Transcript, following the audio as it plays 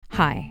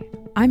Hi,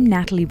 I'm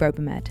Natalie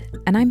Robomed,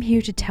 and I'm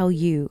here to tell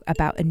you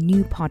about a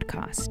new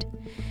podcast.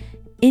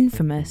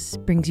 Infamous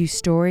brings you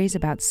stories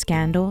about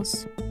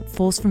scandals,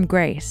 falls from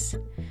grace,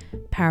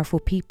 powerful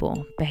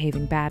people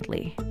behaving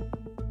badly.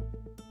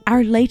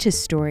 Our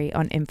latest story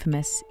on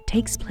Infamous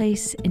takes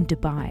place in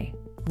Dubai,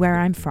 where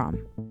I'm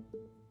from.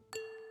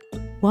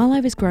 While I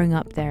was growing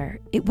up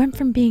there, it went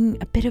from being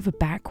a bit of a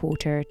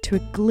backwater to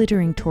a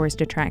glittering tourist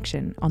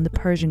attraction on the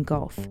Persian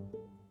Gulf.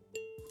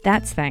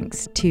 That's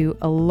thanks to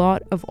a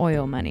lot of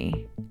oil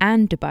money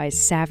and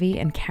Dubai's savvy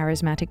and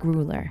charismatic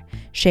ruler,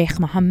 Sheikh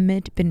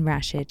Mohammed bin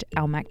Rashid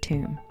Al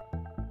Maktoum.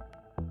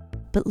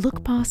 But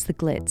look past the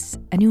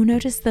glitz and you'll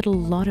notice that a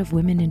lot of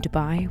women in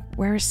Dubai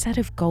wear a set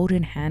of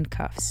golden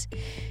handcuffs,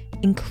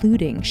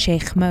 including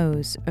Sheikh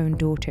Mo's own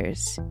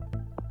daughters.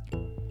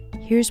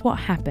 Here's what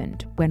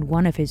happened when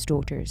one of his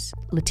daughters,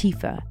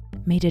 Latifa,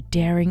 made a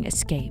daring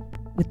escape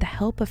with the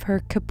help of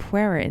her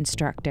capoeira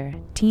instructor,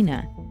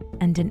 Tina,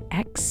 and an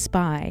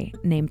ex-spy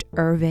named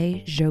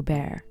Hervé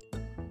Joubert.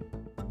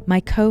 My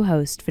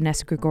co-host,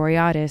 Vanessa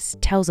Grigoriadis,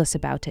 tells us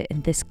about it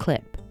in this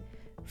clip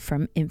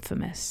from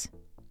Infamous.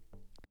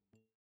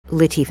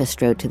 Latifa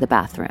strode to the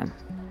bathroom.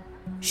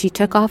 She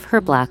took off her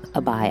black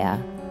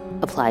abaya,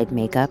 applied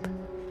makeup,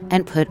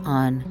 and put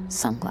on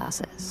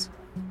sunglasses.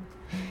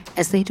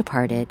 As they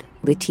departed,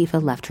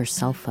 Latifa left her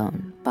cell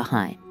phone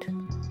behind.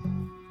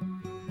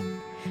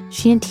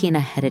 She and Tina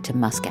headed to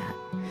Muscat,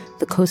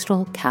 the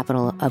coastal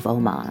capital of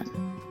Oman.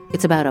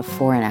 It's about a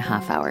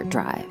 4.5-hour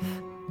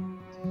drive.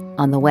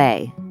 On the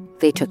way,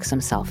 they took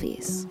some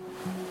selfies.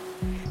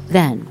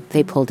 Then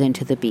they pulled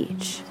into the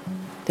beach.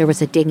 There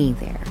was a dinghy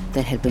there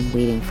that had been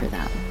waiting for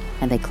them,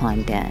 and they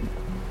climbed in.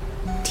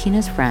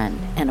 Tina's friend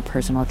and a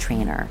personal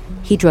trainer,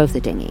 he drove the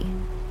dinghy.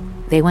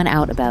 They went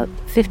out about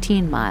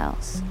 15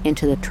 miles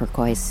into the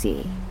turquoise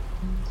sea.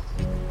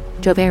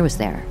 Joubert was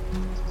there.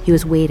 He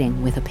was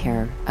waiting with a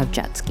pair of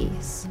jet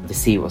skis. The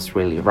sea was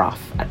really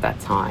rough at that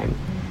time,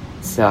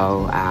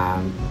 so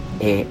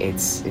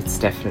it's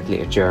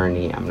definitely a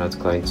journey I'm not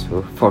going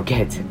to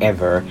forget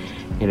ever.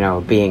 You know,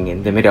 being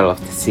in the middle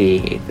of the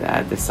sea,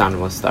 the sun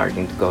was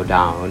starting to go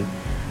down.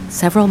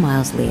 Several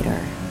miles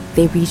later,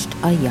 they reached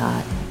a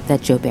yacht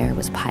that Joubert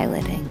was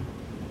piloting.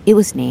 It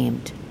was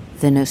named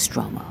the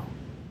Nostromo.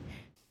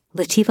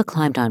 Latifa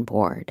climbed on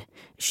board.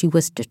 She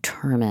was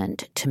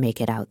determined to make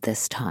it out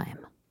this time.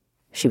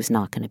 She was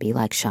not going to be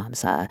like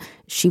Shamsa.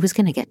 She was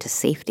going to get to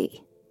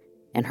safety.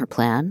 And her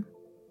plan?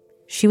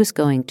 She was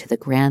going to the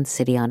grand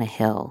city on a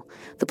hill,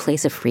 the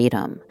place of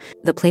freedom,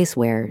 the place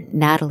where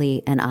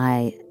Natalie and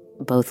I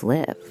both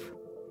live,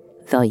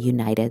 the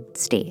United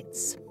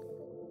States.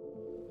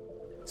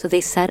 So they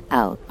set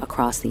out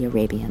across the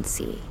Arabian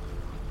Sea.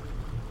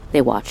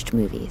 They watched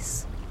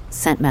movies,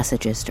 sent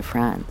messages to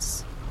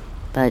friends.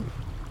 But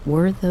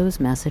were those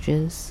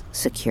messages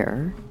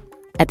secure?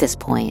 At this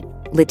point,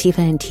 Latifa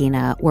and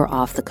Tina were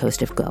off the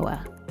coast of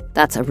Goa.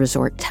 That's a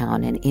resort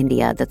town in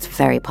India that's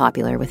very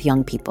popular with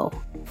young people,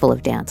 full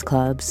of dance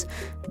clubs.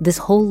 This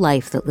whole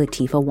life that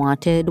Latifa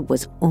wanted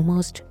was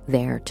almost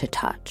there to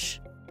touch.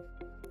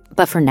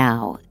 But for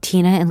now,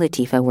 Tina and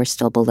Latifa were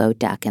still below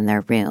deck in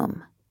their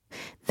room.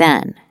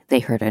 Then they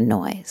heard a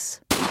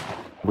noise.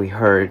 We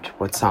heard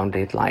what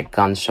sounded like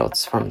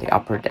gunshots from the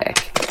upper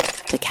deck.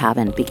 The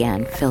cabin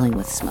began filling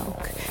with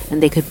smoke,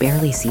 and they could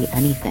barely see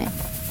anything.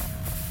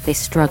 They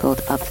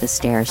struggled up the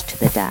stairs to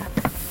the deck.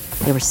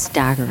 They were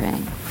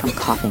staggering from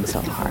coughing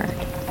so hard.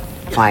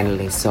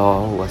 Finally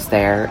saw was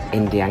there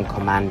Indian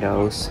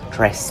commandos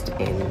dressed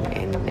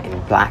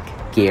in black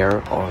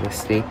gear,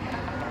 obviously.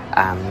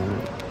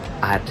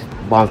 Had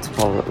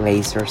multiple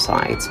laser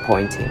sights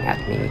pointing at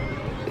me.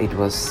 It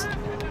was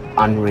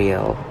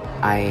unreal.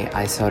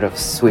 I sort of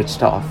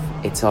switched off.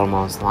 It's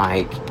almost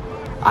like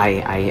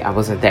I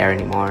wasn't there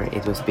anymore.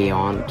 It was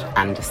beyond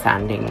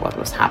understanding what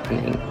was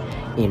happening.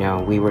 You know,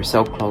 we were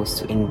so close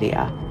to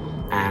India,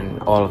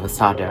 and all of a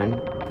sudden,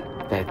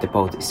 the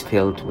boat is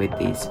filled with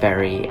these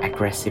very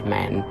aggressive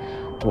men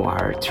who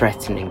are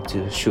threatening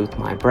to shoot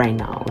my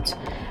brain out.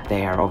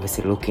 They are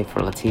obviously looking for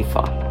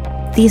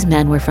Latifa. These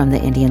men were from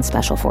the Indian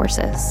Special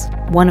Forces.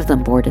 One of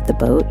them boarded the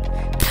boat,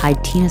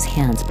 tied Tina's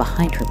hands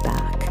behind her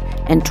back,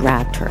 and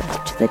dragged her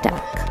to the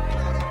deck.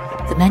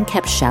 The men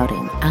kept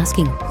shouting,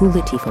 asking who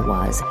Latifa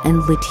was,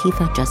 and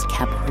Latifa just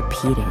kept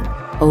repeating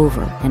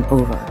over and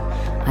over,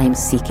 "I am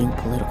seeking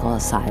political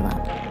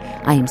asylum.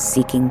 I am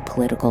seeking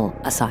political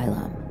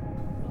asylum."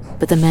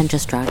 But the men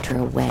just dragged her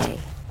away,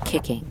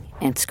 kicking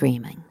and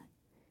screaming.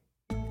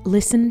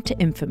 Listen to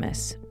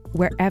Infamous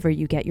wherever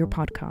you get your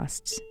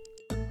podcasts.